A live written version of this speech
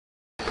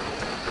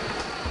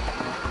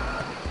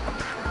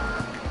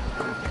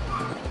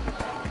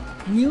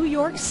New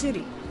York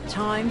City,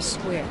 Times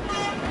Square.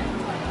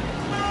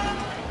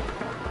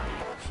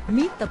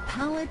 Meet the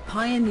palate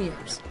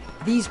pioneers.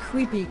 These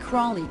creepy,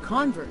 crawly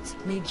converts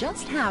may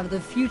just have the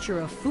future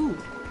of food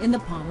in the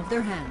palm of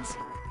their hands.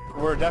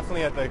 We're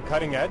definitely at the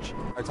cutting edge.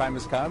 Our time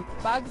has come.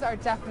 Bugs are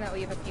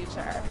definitely the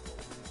future.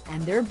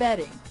 And they're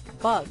betting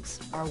bugs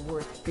are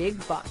worth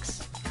big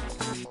bucks.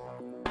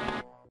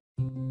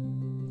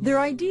 Their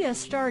idea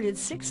started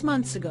 6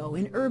 months ago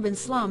in urban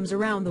slums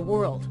around the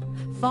world.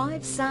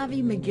 5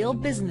 savvy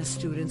McGill business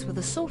students with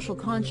a social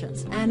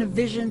conscience and a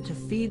vision to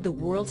feed the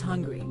world's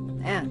hungry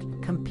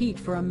and compete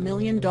for $1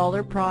 million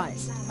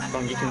prize. How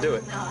long you can do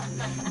it?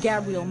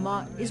 Gabriel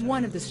Mott is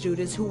one of the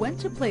students who went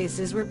to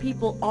places where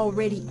people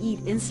already eat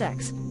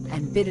insects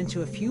and bit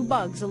into a few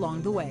bugs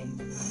along the way.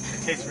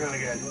 It tastes really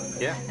good.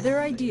 Yeah.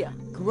 Their idea,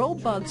 grow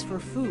bugs for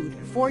food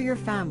for your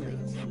family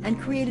and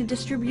create a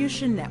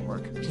distribution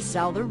network to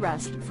sell the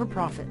rest for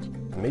profit.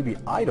 Maybe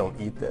I don't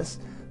eat this,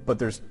 but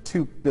there's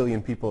 2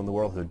 billion people in the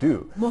world who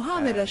do.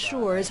 Mohammed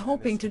Ashour is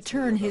hoping to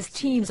turn his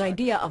team's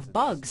idea of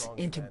bugs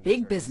into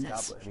big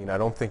business. I mean, I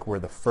don't think we're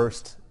the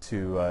first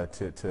to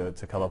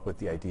come up with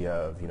the idea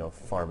of,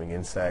 farming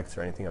insects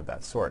or anything of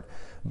that sort.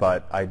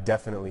 But I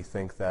definitely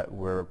think that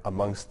we're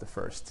amongst the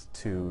first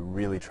to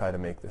really try to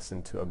make this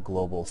into a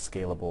global,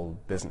 scalable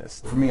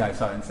business. For me, I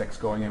saw insects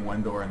going in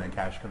one door and then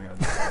cash coming out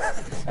the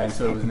other. And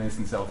so it was an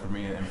instant sell for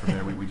me, and from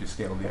there we just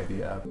scaled the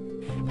idea up.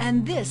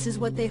 And this is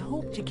what they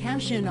hope to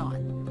cash in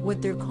on,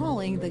 what they're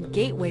calling the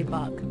gateway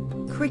bug.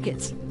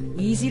 Crickets,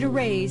 easy to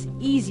raise,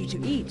 easy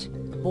to eat,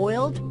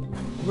 boiled,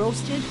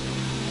 roasted,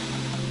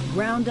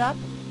 ground up,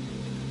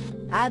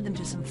 add them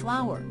to some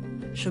flour.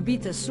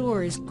 Mohammed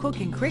Ashour is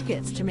cooking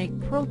crickets to make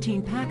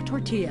protein-packed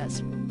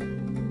tortillas.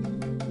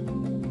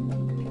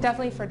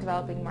 Definitely for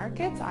developing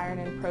markets, iron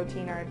and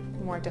protein are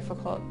more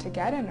difficult to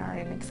get and are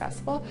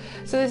inaccessible.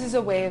 So this is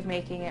a way of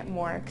making it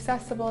more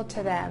accessible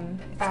to them.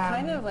 It's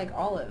kind of like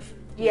olive.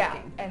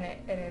 Yeah, and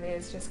it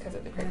is just because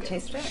of the crickets.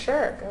 Taste it?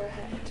 Sure, go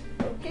ahead.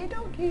 Okie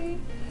dokie.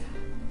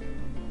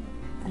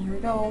 Here we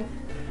go.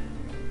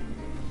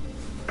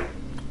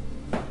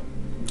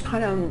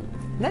 Kind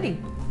of nutty.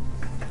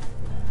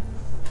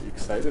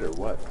 Excited or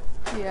what?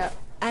 Yeah.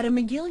 At a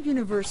McGill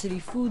University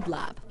food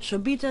lab,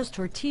 Shobita's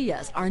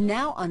tortillas are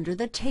now under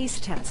the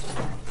taste test.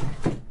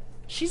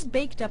 She's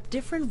baked up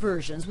different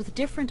versions with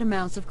different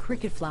amounts of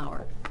cricket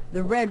flour.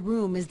 The red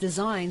room is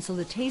designed so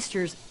the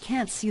tasters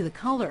can't see the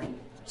color,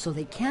 so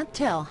they can't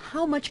tell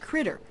how much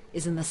critter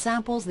is in the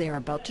samples they are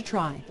about to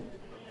try.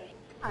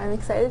 I'm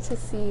excited to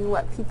see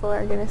what people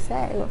are going to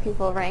say, what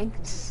people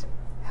ranked,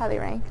 how they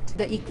ranked.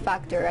 The ick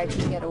factor, I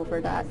can get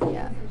over that,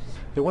 yeah.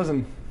 It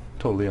wasn't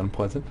totally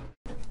unpleasant.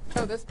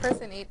 So this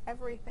person ate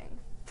everything.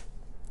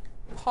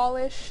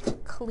 Polished,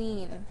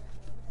 clean.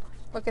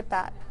 Look at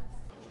that.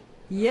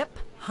 Yep,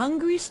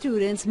 hungry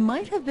students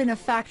might have been a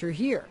factor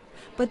here,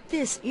 but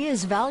this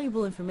is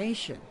valuable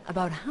information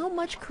about how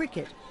much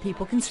cricket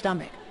people can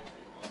stomach.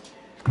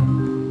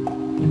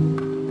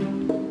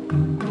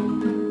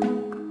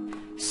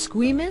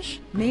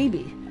 Squeamish?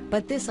 Maybe,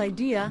 but this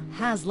idea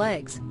has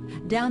legs.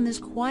 Down this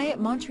quiet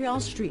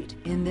Montreal street,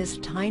 in this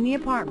tiny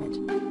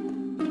apartment,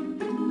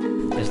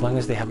 as long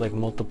as they have like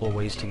multiple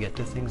ways to get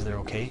to things, they're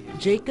okay.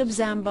 Jacob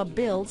Zamba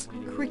builds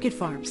cricket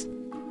farms.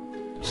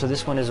 So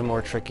this one is a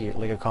more tricky,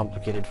 like a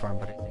complicated farm,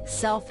 but I think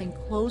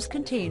Self-enclosed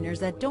containers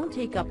that don't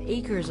take up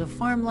acres of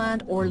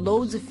farmland or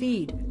loads of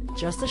feed.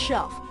 Just a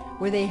shelf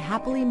where they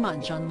happily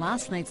munch on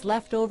last night's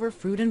leftover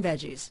fruit and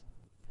veggies.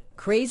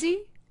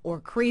 Crazy or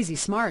crazy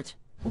smart?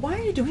 Why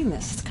are you doing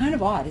this? It's kind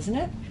of odd, isn't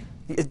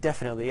it?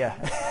 Definitely,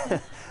 yeah.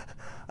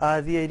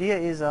 The idea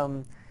is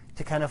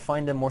to kind of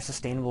find a more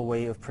sustainable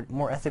way of,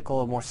 more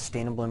ethical, more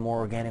sustainable and more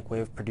organic way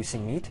of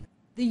producing meat.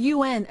 The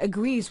UN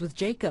agrees with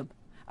Jacob.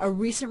 A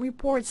recent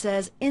report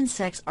says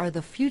insects are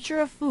the future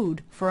of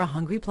food for a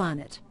hungry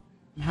planet.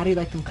 How do you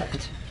like them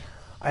cooked?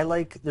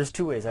 There's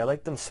 2 ways. I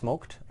like them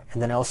smoked,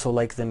 and then I also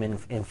like them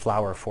in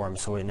flour form,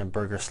 so in a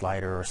burger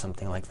slider or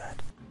something like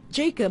that.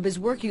 Jacob is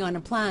working on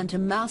a plan to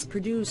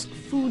mass-produce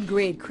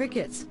food-grade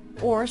crickets,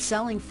 or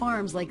selling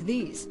farms like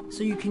these,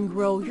 so you can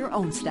grow your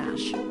own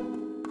stash.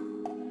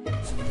 I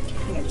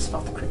think I just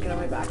felt the cricket on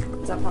my back.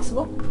 Is that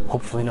possible?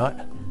 Hopefully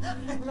not.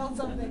 I felt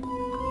something.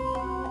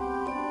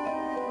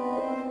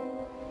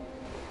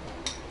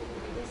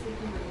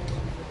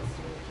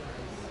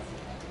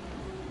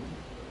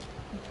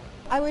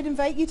 I would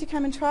invite you to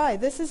come and try.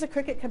 This is a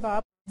cricket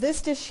kebab.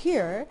 This dish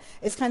here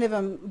is kind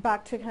of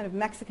back to kind of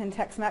Mexican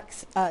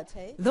Tex-Mex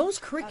taste. Those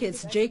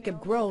crickets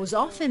Jacob grows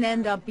often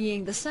end up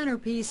being the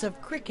centerpiece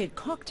of cricket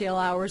cocktail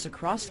hours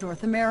across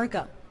North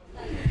America.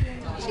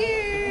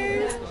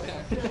 Cheers!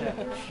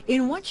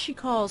 In what she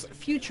calls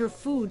future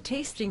food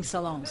tasting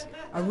salons,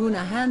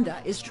 Aruna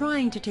Handa is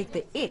trying to take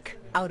the ick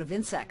out of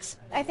insects.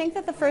 I think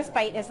that the first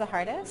bite is the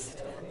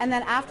hardest, and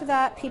then after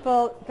that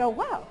people go,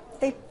 wow,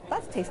 that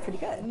tastes pretty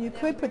good. You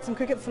could put some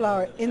cricket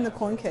flour in the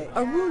corn cake.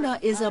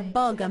 Aruna is a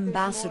bug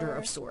ambassador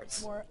of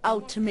sorts,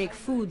 out to make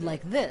food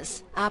like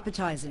this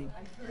appetizing.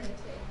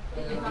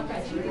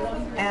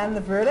 And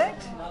the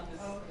verdict?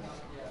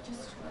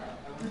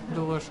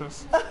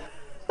 Delicious.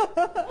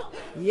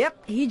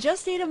 Yep, he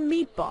just ate a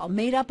meatball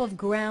made up of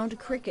ground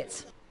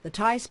crickets. The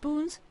Thai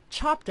spoons,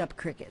 chopped up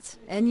crickets.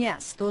 And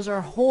yes, those are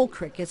whole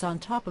crickets on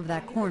top of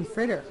that corn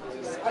fritter.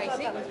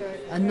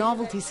 A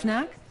novelty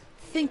snack?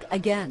 Think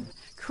again.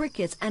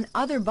 Crickets and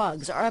other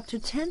bugs are up to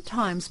 10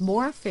 times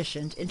more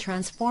efficient in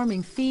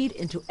transforming feed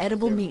into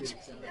edible meat.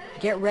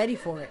 Get ready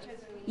for it.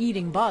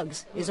 Eating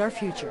bugs is our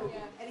future.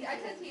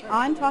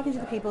 I'm talking to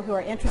the people who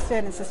are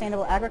interested in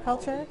sustainable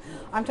agriculture.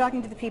 I'm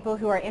talking to the people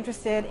who are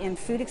interested in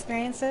food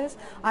experiences.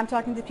 I'm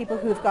talking to people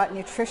who've got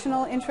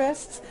nutritional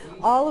interests.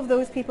 All of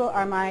those people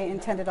are my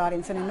intended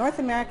audience. And in North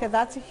America,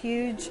 that's a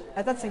huge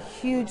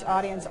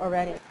audience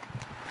already.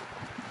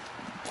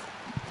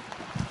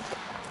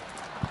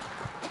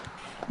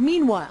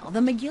 Meanwhile,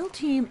 the McGill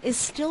team is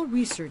still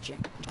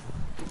researching.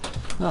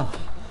 Oh,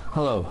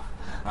 hello.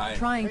 Hi.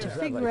 Trying to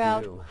figure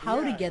out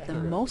how to get the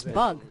most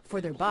bug for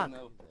their buck.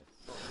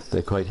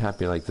 They're quite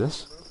happy like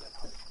this.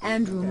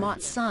 Andrew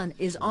Mott's son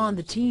is on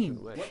the team.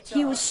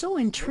 He was so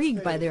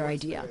intrigued by their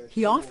idea,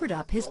 he offered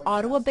up his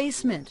Ottawa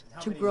basement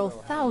to grow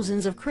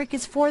thousands of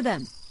crickets for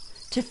them,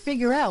 to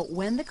figure out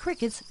when the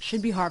crickets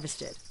should be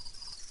harvested.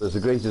 The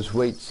greatest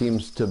wait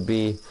seems to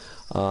be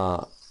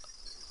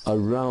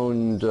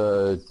around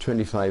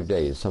 25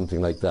 days,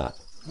 something like that.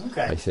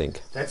 Okay. I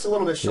think. That's a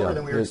little bit shorter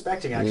than we were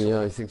expecting, actually.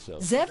 Yeah, I think so.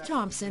 Zev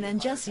Thompson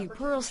and Jesse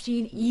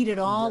Pearlstein eat it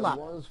all up.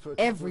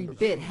 Every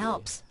bit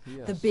helps.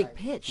 The big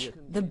pitch,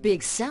 the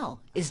big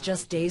sell, is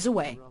just days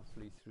away.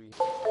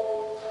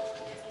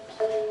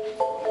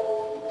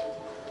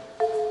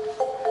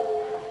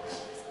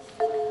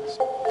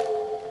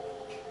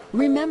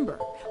 Remember,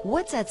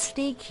 what's at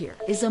stake here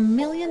is $1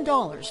 million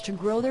to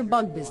grow their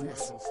bug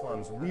business. In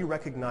slums, we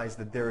recognize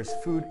that there is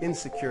food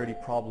insecurity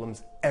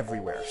problems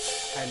everywhere.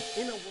 And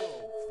in a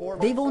world,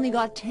 they've only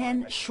got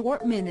 10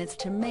 short minutes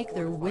to make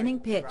their winning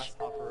pitch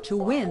to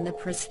win the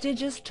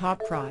prestigious top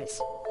prize.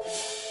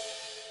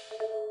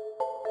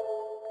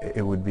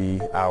 it would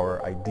be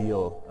our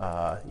ideal,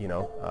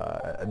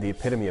 the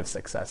epitome of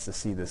success to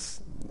see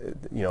this,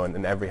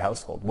 in every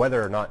household,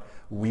 whether or not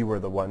we were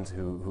the ones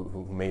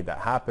who made that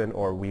happen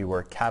or we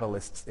were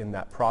catalysts in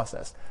that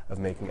process of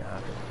making it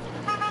happen.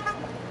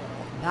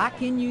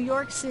 Back in New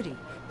York City,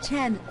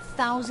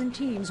 10,000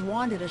 teams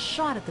wanted a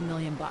shot at the $1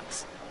 million.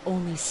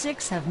 Only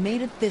 6 have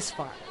made it this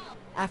far.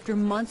 After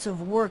months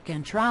of work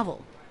and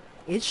travel,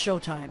 it's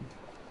showtime.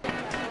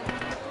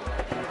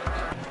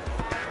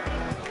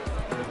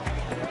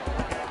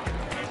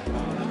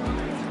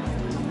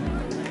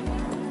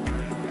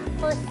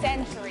 For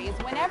centuries,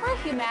 whenever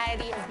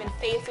humanity has been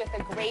faced with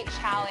a great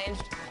challenge,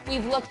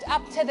 we've looked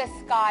up to the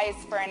skies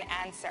for an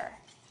answer.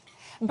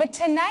 But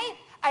tonight,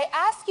 I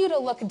ask you to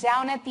look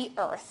down at the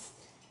earth.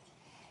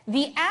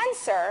 The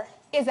answer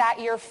is at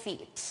your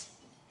feet.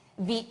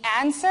 The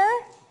answer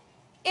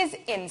is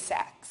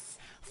insects.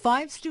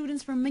 5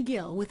 students from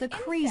McGill with a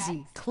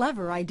crazy,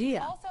 clever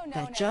idea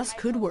that just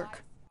could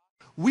work.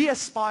 We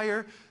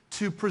aspire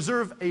to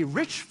preserve a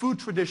rich food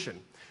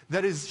tradition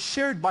that is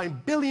shared by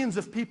billions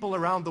of people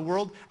around the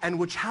world and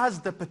which has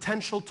the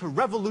potential to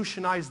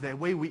revolutionize the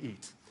way we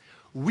eat.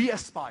 We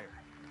aspire.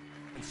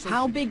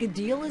 How big a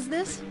deal is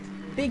this?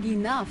 Big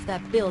enough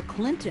that Bill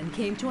Clinton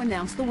came to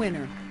announce the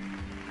winner.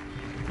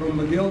 From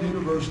McGill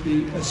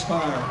University,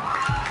 Aspire.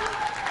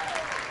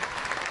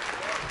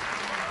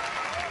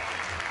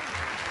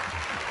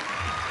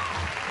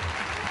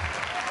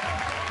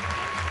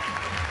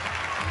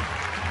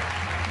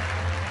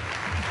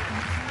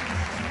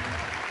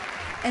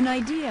 An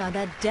idea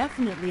that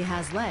definitely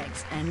has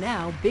legs, and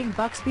now big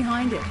bucks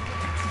behind it.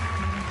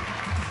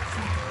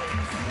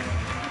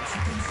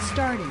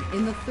 Starting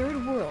in the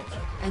third world,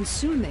 and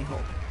soon they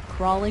hope,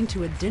 crawling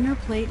to a dinner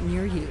plate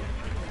near you.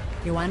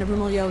 Joanna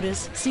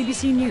Brumaliotis,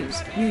 CBC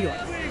News, New York.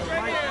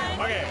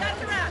 Okay.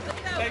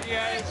 Thank you,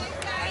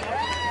 guys.